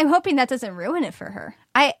 I'm hoping that doesn't ruin it for her.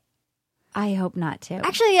 I hope not to.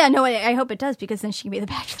 Actually, yeah, no, I hope it does because then she can be the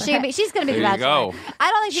bachelor. She's going to be the There you bachelor. go. I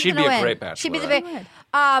don't think she's She'd going to be a win. great bachelorette. She'd be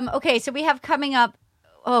the okay, so we have coming up.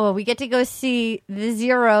 Oh, we get to go see the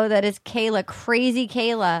zero that is Kayla, crazy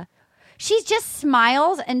Kayla. She just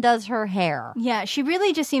smiles and does her hair. Yeah, she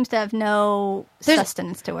really just seems to have no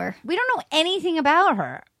sustenance to her. We don't know anything about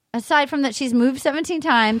her aside from that she's moved 17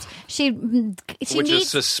 times. She Which meets, is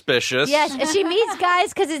suspicious. Yes, and she meets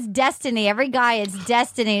guys because it's destiny. Every guy is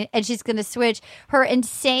destiny, and she's going to switch her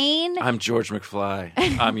insane. I'm George McFly.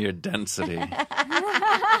 I'm your density.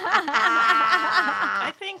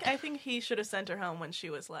 I think he should have sent her home when she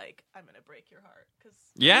was like, "I'm gonna break your heart." Because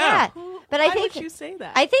Yeah. But I why think would you say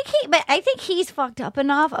that? I think he's fucked up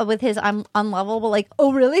enough with his I'm unlovable. Like,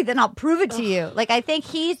 oh really? Then I'll prove it to you. Like, I think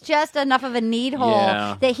he's just enough of a need hole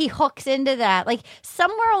Yeah. that he hooks into that. Like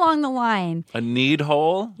somewhere along the line, A need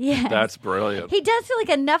hole? Yes. That's brilliant. he does feel like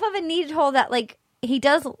enough of a need hole that like he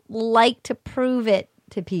does like to prove it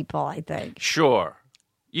to people. I think. Sure.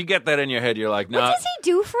 You get that in your head, you're like, no. What does he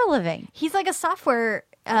do for a living? He's like a software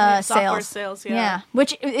software sales. sales. Yeah.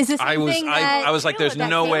 Which is the same I was thing that I was like, there's that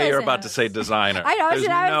no way you're Kayla's about in. to say designer. I know. There's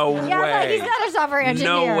no way. Yeah, like, he's not a software engineer.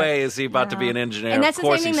 No way is he about to be an engineer. And that's of the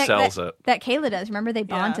course same he thing sells it. that Kayla does. Remember, they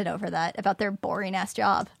bonded over that, about their boring ass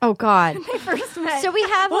job. Oh God. First met. So we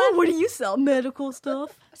have. what do you sell? Medical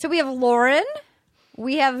stuff. So we have Lauren.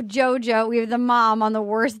 We have JoJo. We have the mom on the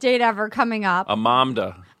worst date ever coming up.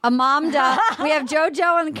 Amamda. Amamda. We have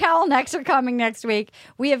JoJo and Kel next are coming next week.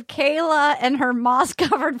 We have Kayla and her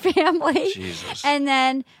moss-covered family. Jesus.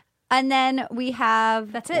 And then we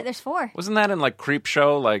have. That's it. There's 4. Wasn't that in like Creep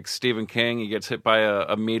Show, like Stephen King? He gets hit by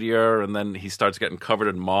a meteor and then he starts getting covered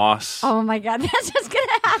in moss. Oh my God, that's what's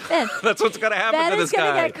gonna happen. That's what's going to happen That to is this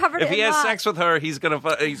gonna guy. get covered If he in has moss. sex with her, he's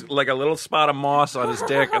like a little spot of moss on his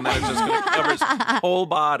dick, and then it's just going to cover his whole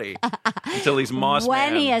body until he's moss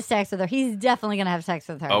When man. he has sex with her, he's definitely gonna have sex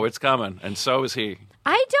with her. Oh, it's coming, and so is he.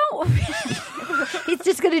 I don't. He's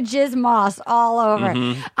just gonna jizz moss all over.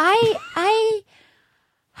 Mm-hmm.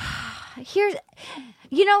 Here's,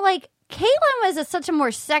 like Caitlyn was such a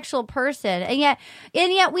more sexual person, and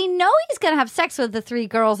yet we know he's gonna have sex with the 3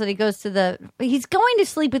 girls that he goes to he's going to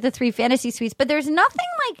sleep with the 3 fantasy suites, but there's nothing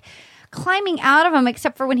like climbing out of him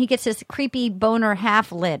except for when he gets his creepy boner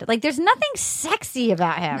half lid. Like there's nothing sexy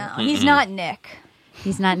about him. No, he's not Nick.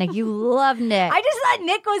 He's not Nick. You love Nick. I just thought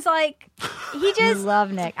Nick was like, he just. You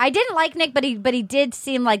love Nick. I didn't like Nick, but he did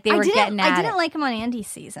seem like they were getting at it. I didn't like him on Andy's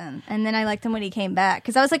season, and then I liked him when he came back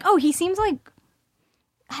because I was like, oh, he seems like.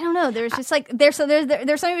 I don't know. There's just like there's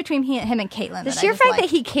something between him and Caitlyn. The that sheer I just fact that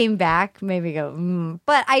liked. he came back made me go,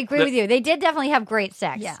 But I agree with you. They did definitely have great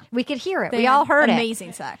sex. Yeah. We could hear it. They We all had heard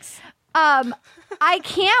amazing sex. it. I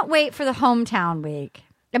can't wait for the hometown week.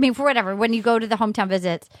 I mean, for whatever. When you go to the hometown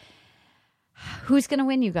visits, who's going to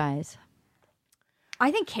win, you guys?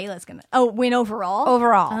 I think Kayla's gonna win overall.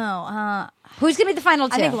 Overall. Who's going to be the final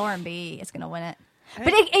 2? I think Lauren B is gonna win it. But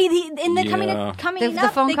in the coming The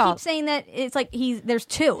up, phone they call. keep saying that it's like there's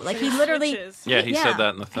 2. Like he literally. Switches. Yeah, he said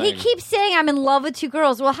that in the thing. He keeps saying, I'm in love with 2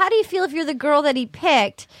 girls. Well, how do you feel if you're the girl that he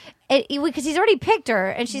picked? Because he's already picked her,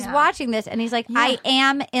 and she's watching this, and he's like, I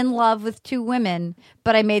am in love with 2 women,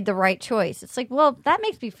 but I made the right choice. It's like, well, that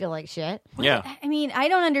makes me feel like shit. Yeah. I mean, I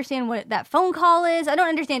don't understand what that phone call is. I don't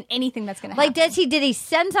understand anything that's going to happen. Like, did he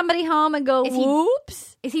send somebody home and go,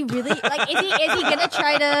 whoops? Is he really like? Is he going to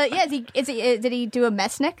try to? Yeah. Did he do a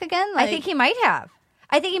Messnick again? Like, I think he might have.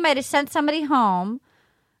 I think he might have sent somebody home,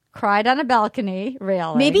 cried on a balcony,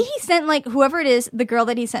 railing. maybe he sent like whoever it is, the girl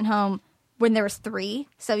that he sent home when there was 3.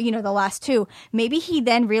 So the last 2. Maybe he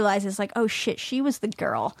then realizes like, oh shit, she was the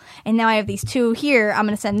girl, and now I have these 2 here. I'm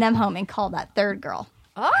going to send them home and call that 3rd girl.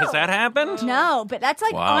 Has that happened? No, but that's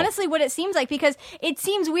like Wow. honestly what it seems like, because it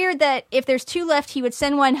seems weird that if there's 2 left, he would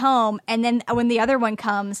send one home, and then when the other one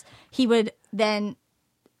comes, he would then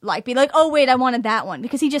like be like, oh wait, I wanted that one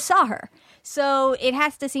because he just saw her. So it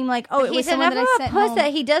has to seem like, it was he's someone enough that I of a sent puss home.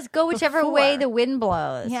 that he does go whichever before. way the wind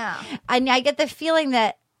blows. Yeah. And I get the feeling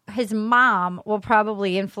that his mom will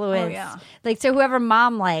probably influence. Oh, yeah. Like, so whoever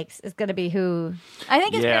mom likes is going to be who. I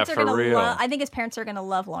think his Yeah, parents are for going to real. love. I think his parents are going to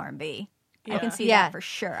love Lauren B. I can see Yeah. that for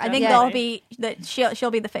sure. I think Yeah. they'll be that she'll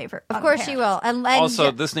be the favorite. Of course she will. And Also,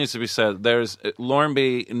 this needs to be said. Lauren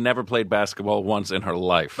B. never played basketball once in her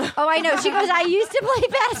life. oh, I know. She goes, I used to play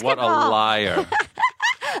basketball. What a liar.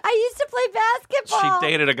 I used to play basketball. She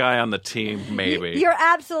dated a guy on the team, maybe. You're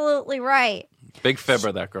absolutely right. Big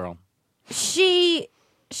fibber, that girl. She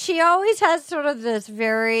always has sort of this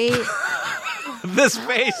very This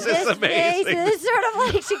face is this amazing. face is sort of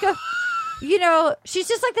like she goes, she's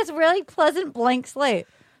just like this really pleasant blank slate.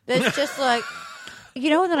 That's just like,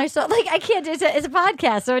 then I saw, like, I can't do it. It's a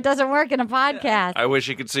podcast, so it doesn't work in a podcast. I wish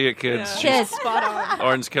you could see it, kids. Kids, Spot on.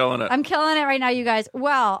 Lauren's killing it. I'm killing it right now, you guys.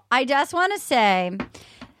 Well, I just want to say,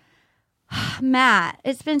 Matt,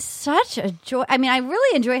 it's been such a joy. I mean, I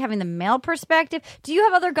really enjoy having the male perspective. Do you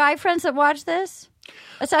have other guy friends that watch this?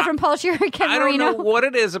 Aside from Paul Shearer and Ken I don't Marino? know what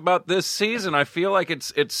it is about this season. I feel like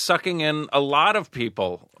it's sucking in a lot of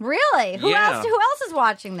people. Really? Who Yeah. else is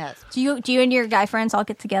watching this? Do you and your guy friends all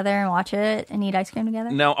get together and watch it and eat ice cream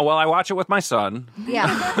together? No, well, I watch it with my son. Yeah.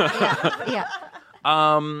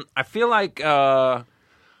 I feel like, I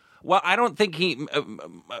don't think he.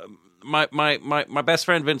 My best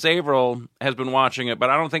friend Vince Averill has been watching it,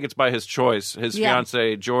 but I don't think it's by his choice. His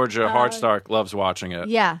fiance Georgia Hardstark loves watching it.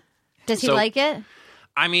 Yeah. Does he So- like it?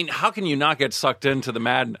 I mean, how can you not get sucked into the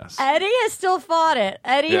madness? Eddie has still fought it.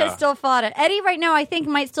 Yeah. Eddie right now, I think,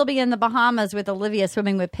 might still be in the Bahamas with Olivia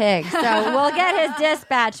swimming with pigs. So we'll get his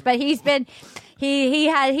dispatch. But he's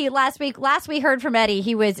Last we heard from Eddie,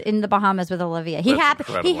 he was in the Bahamas with Olivia. He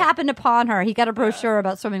happened upon her. He got a brochure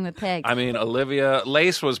about swimming with pigs. I mean, Olivia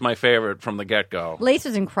Lace was my favorite from the get-go. Lace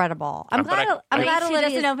was incredible. I'm glad She Olivia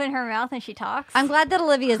doesn't open her mouth and she talks. I'm glad that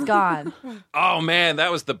Olivia's gone. Oh man,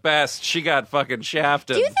 that was the best. She got fucking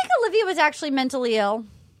shafted. Do you think Olivia was actually mentally ill?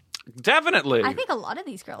 Definitely. I think a lot of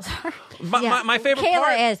these girls are. My favorite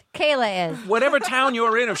part Kayla is. Whatever town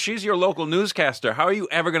you're in, if she's your local newscaster, how are you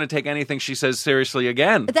ever going to take anything she says seriously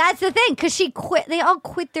again? That's the thing, because she quit. They all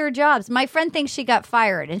quit their jobs. My friend thinks she got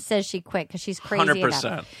fired and says she quit because she's crazy 100%.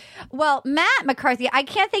 enough. Well, Matt McCarthy, I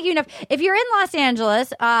can't thank you enough. If you're in Los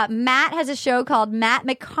Angeles, Matt has a show called Matt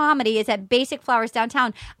McComedy. It's at Basic Flowers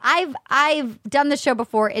downtown. I've done the show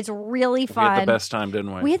before. It's really fun. We had the best time,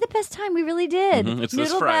 didn't we? We had the best time. We really did. It's Noodle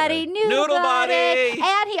this Friday. Noodle Buddy.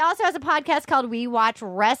 And he also has a podcast called We Watch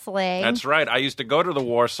Wrestling. That's right. I used to go to the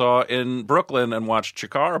Warsaw in Brooklyn and watch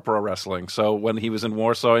Chikara Pro Wrestling. So when he was in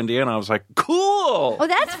Warsaw, Indiana, I was like, cool. Oh,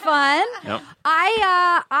 that's fun. Yep.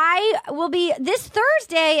 I will be this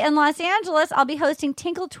Thursday in Los Angeles. I'll be hosting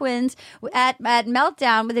Tinkle Twins at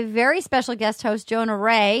Meltdown with a very special guest host, Jonah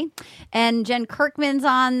Ray, and Jen Kirkman's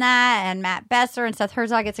on that, and Matt Besser and Seth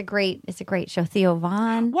Herzog. It's a great show. Theo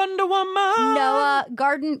Vaughn, Wonder Woman, Noah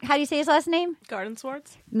Garden. How do you say his last name? Garden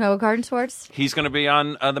Swords. Noah Garden Swords. He's going to be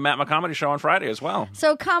on the Matt McComedy show on Friday as well.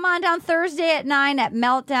 So come on down Thursday at 9 at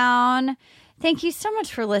Meltdown. Thank you so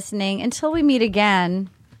much for listening. Until we meet again,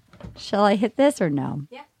 shall I hit this or no?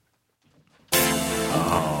 Yeah.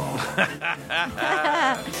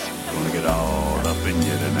 Wanna get all up in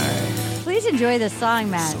you tonight. Please enjoy this song,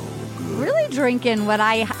 Matt. Really drinking what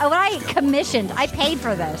I commissioned. I paid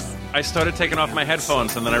for this. I started taking off my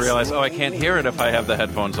headphones, and then I realized, I can't hear it if I have the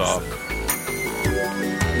headphones off.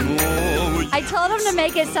 I told him to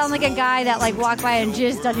make it sound like a guy that walked by and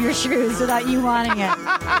jizzed on your shoes without you wanting it.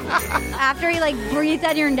 After he breathed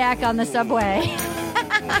on your neck on the subway.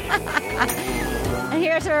 And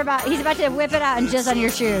here's he's about to whip it out and jizz on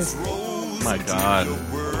your shoes. My God.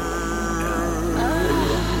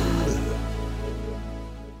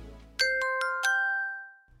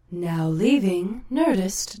 Now leaving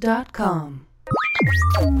Nerdist.com.